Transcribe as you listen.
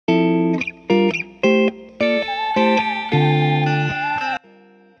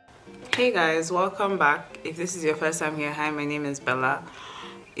Hey guys, welcome back. If this is your first time here, hi, my name is Bella.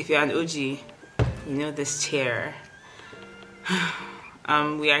 If you're an OG, you know this chair.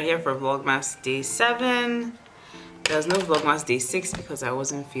 We are here for Vlogmas Day 7. There's no Vlogmas Day 6 because I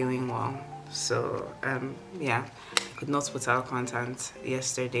wasn't feeling well. So, yeah, I could not put out content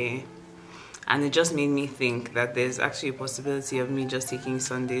yesterday. And it just made me think that there's actually a possibility of me just taking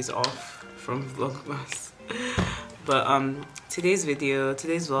Sundays off from Vlogmas. But today's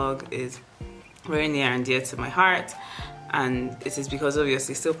vlog is very near and dear to my heart, and it is because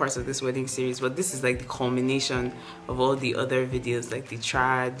obviously still part of this wedding series, but this is like the culmination of all the other videos, like the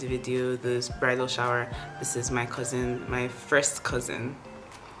trad video, this bridal shower. This is my cousin, my first cousin,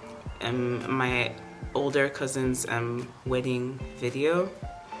 my older cousin's wedding video.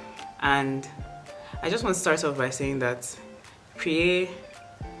 And I just want to start off by saying that Priye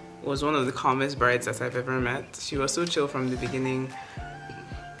was one of the calmest brides that I've ever met. She was so chill from the beginning.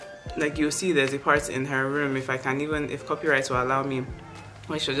 Like, you'll see there's a part in her room, if copyright will allow me,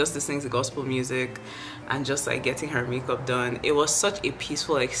 where she was just listening to gospel music and just like getting her makeup done. It was such a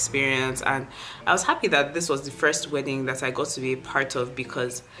peaceful experience, and I was happy that this was the first wedding that I got to be a part of,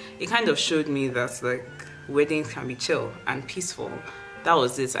 because it kind of showed me that like weddings can be chill and peaceful. That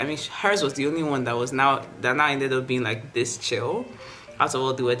was it. I mean, hers was the only one that now ended up being like this chill out of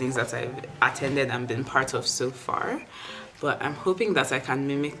all the weddings that I've attended and been part of so far. But I'm hoping that I can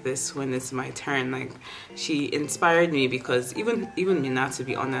mimic this when it's my turn. Like, she inspired me because even Mina, to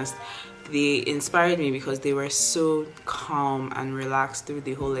be honest, they inspired me because they were so calm and relaxed through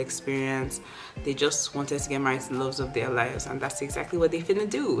the whole experience. They just wanted to get married to the loves of their lives, and that's exactly what they finna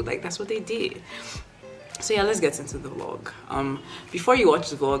do. Like, that's what they did. So yeah, let's get into the vlog. Before you watch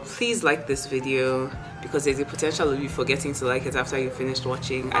the vlog, please like this video, because there's a potential of you forgetting to like it after you finished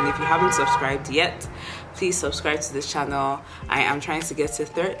watching. And if you haven't subscribed yet, please subscribe to this channel. I am trying to get to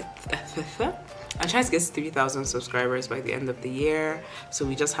 3,000 subscribers by the end of the year. So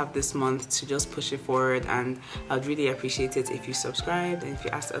we just have this month to just push it forward, and I'd really appreciate it if you subscribed and if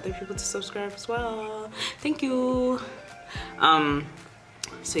you asked other people to subscribe as well. Thank you.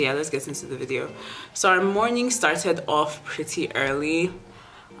 So yeah, let's get into the video. So our morning started off pretty early.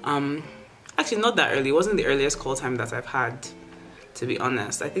 Actually, not that early. It wasn't the earliest call time that I've had, to be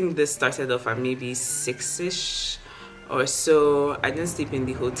honest. I think this started off at maybe 6ish or so. I didn't sleep in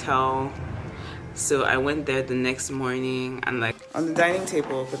the hotel, so I went there the next morning, and like on the dining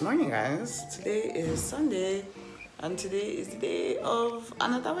table. Good morning, guys. Today is Sunday, and today is the day of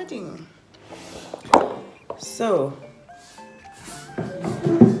another wedding. So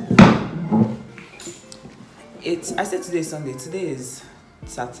I said today is Sunday. Today is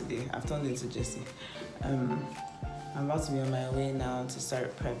Saturday. I've turned into Jessie. I'm about to be on my way now to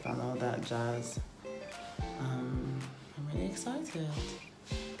start prep and all that jazz. I'm really excited.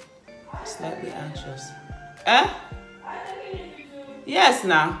 Slightly anxious. Yes,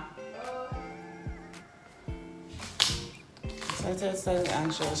 now. Excited, slightly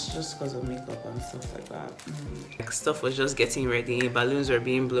anxious, just because of makeup and stuff like that. Like, stuff was just getting ready. Balloons were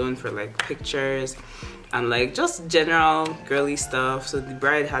being blown for like pictures and like just general girly stuff. So the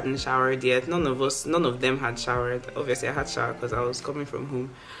bride hadn't showered yet. None of them had showered. Obviously I had showered because I was coming from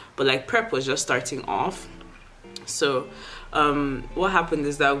home, but like prep was just starting off. So what happened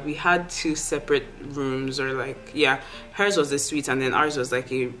is that we had two separate rooms, or like, yeah, hers was the suite and then ours was like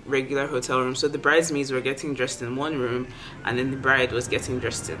a regular hotel room. So the bridesmaids were getting dressed in one room, and then the bride was getting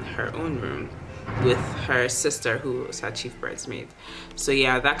dressed in her own room with her sister, who was her chief bridesmaid. So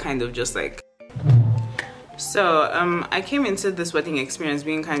yeah, that kind of just like. So I came into this wedding experience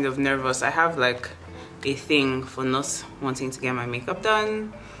being kind of nervous. I have like a thing for not wanting to get my makeup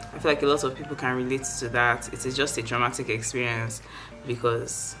done. I feel like a lot of people can relate to that. It is just a traumatic experience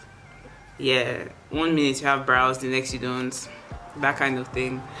because, yeah, 1 minute you have brows, the next you don't, that kind of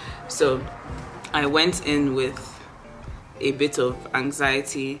thing. So I went in with a bit of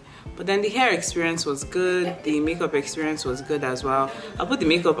anxiety, but then the hair experience was good. The makeup experience was good as well. I'll put the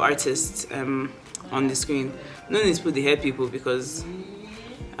makeup artist on the screen. No need to put the hair people because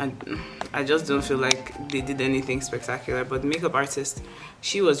I just don't feel like they did anything spectacular. But the makeup artist,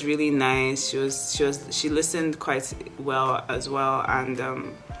 she was really nice. She listened quite well as well, and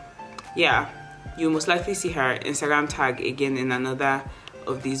yeah, you'll most likely see her Instagram tag again in another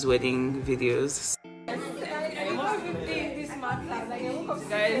of these wedding videos.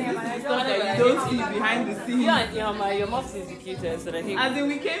 Guys, this is stuff that you don't see behind the scenes. Yeah, and Ihoma, your mouth is the cutest, and I think as in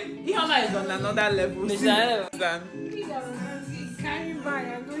we came, Ihoma is on another level.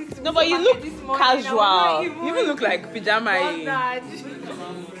 No, but you look casual. You even look like pajama.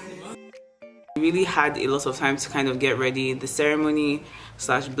 We really had a lot of time to kind of get ready. The ceremony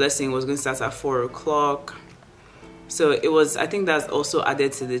 / blessing was going to start at 4 o'clock. So it was, I think that's also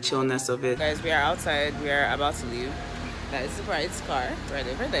added to the chillness of it. Guys, we are outside. We are about to leave. That is the bride's car right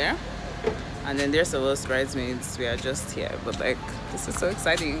over there. And then there's the most bridesmaids. We are just here. But like, this is so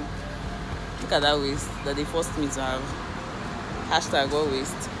exciting. Look at that waist that they forced me to have. Hashtag what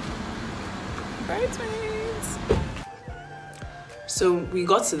waist. Bridesmaids. So we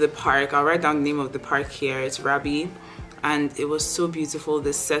got to the park. I'll write down the name of the park here. It's Rabi. And it was so beautiful,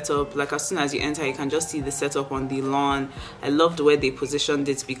 the setup. Like as soon as you enter, you can just see the setup on the lawn. I loved where they positioned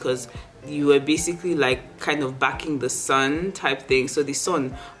it because you were basically like kind of backing the sun type thing. So the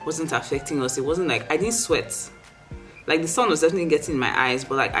sun wasn't affecting us. It wasn't like, I didn't sweat. Like the sun was definitely getting in my eyes,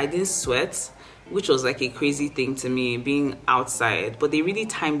 but like I didn't sweat, which was like a crazy thing to me, being outside. But they really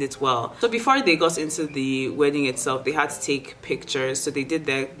timed it well. So before they got into the wedding itself, they had to take pictures. So they did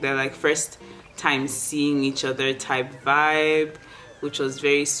their like first time seeing each other type vibe, which was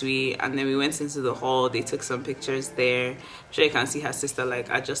very sweet. And then we went into the hall. They took some pictures there. I'm sure you can see her sister like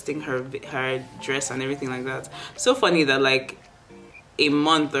adjusting her dress and everything like that. So funny that like a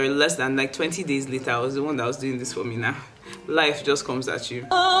month or less than like 20 days later, I was the one that was doing this for me now. Life just comes at you.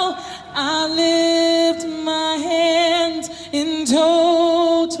 Oh, I lift my hands in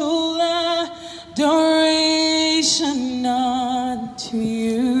total adoration unto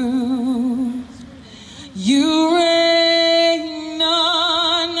you. You reign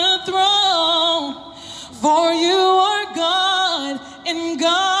on the throne, for you are God and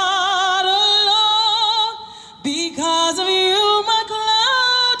God alone. Because of you, my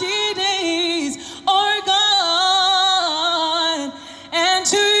cloudy days are gone, and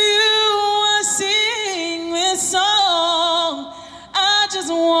to you I sing this song. I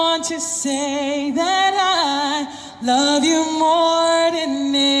just want to say that I love you more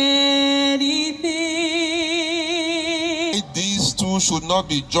than anything. These two should not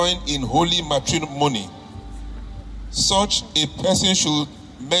be joined in holy matrimony. Such a person should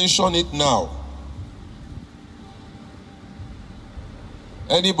mention it now.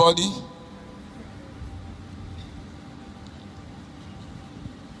 Anybody?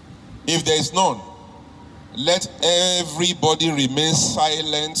 If there is none, let everybody remain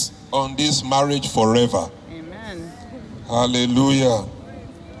silent on this marriage forever. Amen. Hallelujah.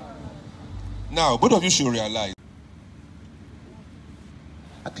 Now, both of you should realize.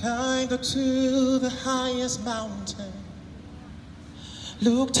 I climbed up to the highest mountain,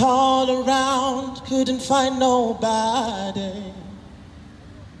 looked all around, couldn't find nobody.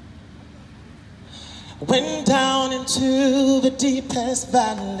 Went down into the deepest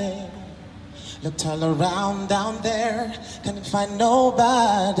valley, looked all around down there, couldn't find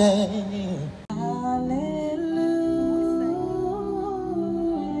nobody.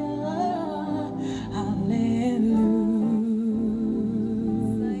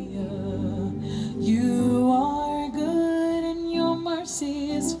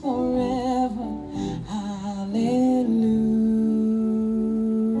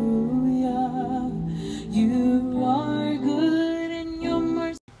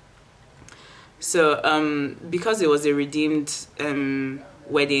 So because it was a redeemed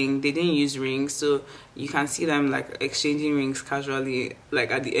wedding, they didn't use rings, so you can see them like exchanging rings casually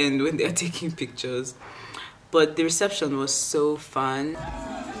like at the end when they're taking pictures. But the reception was so fun.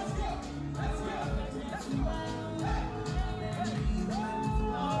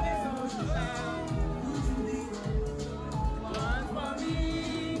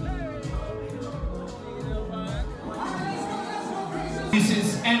 This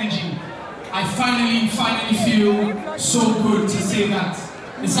is energy. I finally feel so good to say that.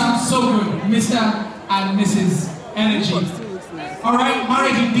 It sounds so good, Mr. and Mrs. Energy. Alright,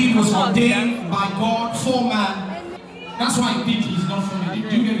 marriage indeed was ordained by God for man. That's why Pinky is not funny. Do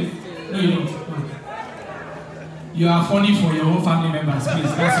you get it? No, you don't. No. You are funny for your own family members, please.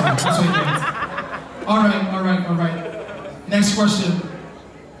 That's all. That's what you get. Alright. Next question.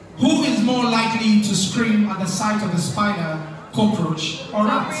 Who is more likely to scream at the sight of a spider, cockroach, or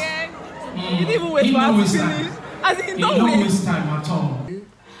rat? You didn't even wait for us to finish. No waste time at all.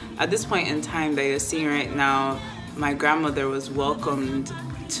 At this point in time that you're seeing right now, my grandmother was welcomed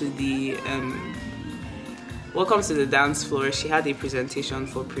to the dance floor. She had a presentation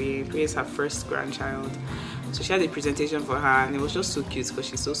for Priya. Priya is her first grandchild, so she had a presentation for her, and it was just so cute because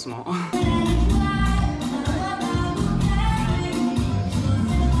she's so small.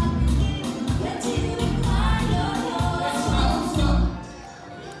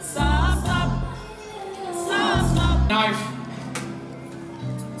 Knife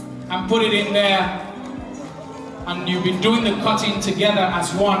and put it in there, and you'll be doing the cutting together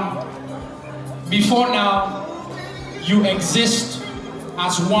as one. Before now, you exist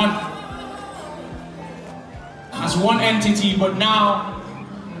as one entity, but now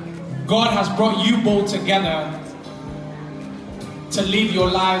God has brought you both together to live your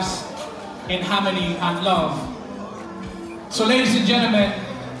lives in harmony and love. So ladies and gentlemen,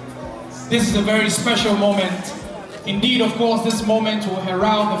 this is a very special moment. Indeed, of course, this moment will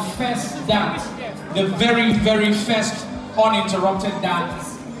herald the first dance, the very, very first uninterrupted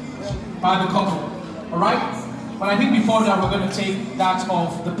dance by the couple. All right? But I think before that, we're going to take that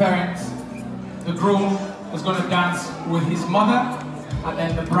of the parents. The groom is going to dance with his mother, and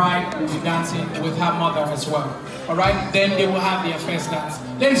then the bride will be dancing with her mother as well. All right? Then they will have their first dance.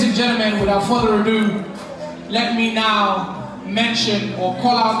 Ladies and gentlemen, without further ado, let me now mention or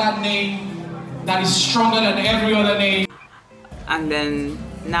call out that name that is stronger than every other name. And then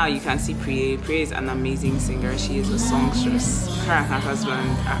now you can see Priya. Priya is an amazing singer. She is a songstress. Her and her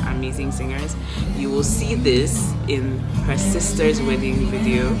husband are amazing singers. You will see this in her sister's wedding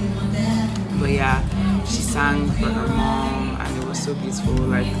video. But yeah, she sang for her mom and it was so beautiful,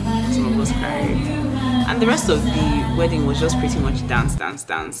 like some of us cried. And the rest of the wedding was just pretty much dance,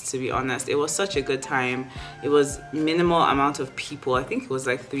 to be honest. It was such a good time. It was minimal amount of people. I think it was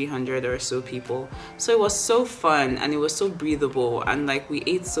like 300 or so people. So it was so fun and it was so breathable, and like we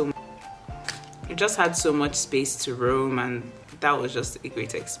ate so much. We just had so much space to roam, and that was just a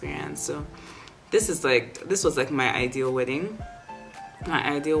great experience. So this was like my ideal wedding. My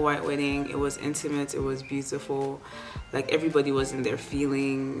ideal white wedding. It was intimate, it was beautiful, like everybody was in their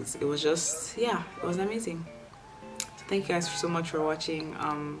feelings. It was just, yeah, it was amazing. So thank you guys so much for watching.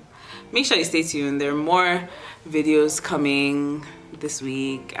 Make sure you stay tuned. There are more videos coming this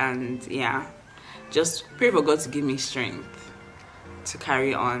week, and yeah, just pray for God to give me strength to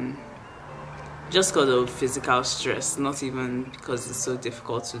carry on, just because of physical stress, not even because it's so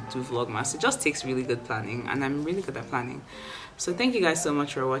difficult to do Vlogmas. It just takes really good planning, and I'm really good at planning. So thank you guys so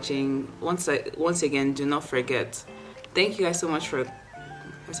much for watching. Once again, do not forget, thank you guys so much for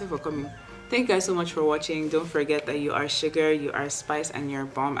coming. Thank you guys so much for watching. Don't forget that you are sugar, you are spice, and you're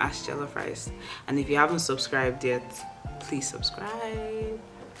bomb as jollof rice. And if you haven't subscribed yet, please subscribe.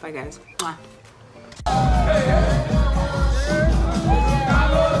 Bye guys. Mwah.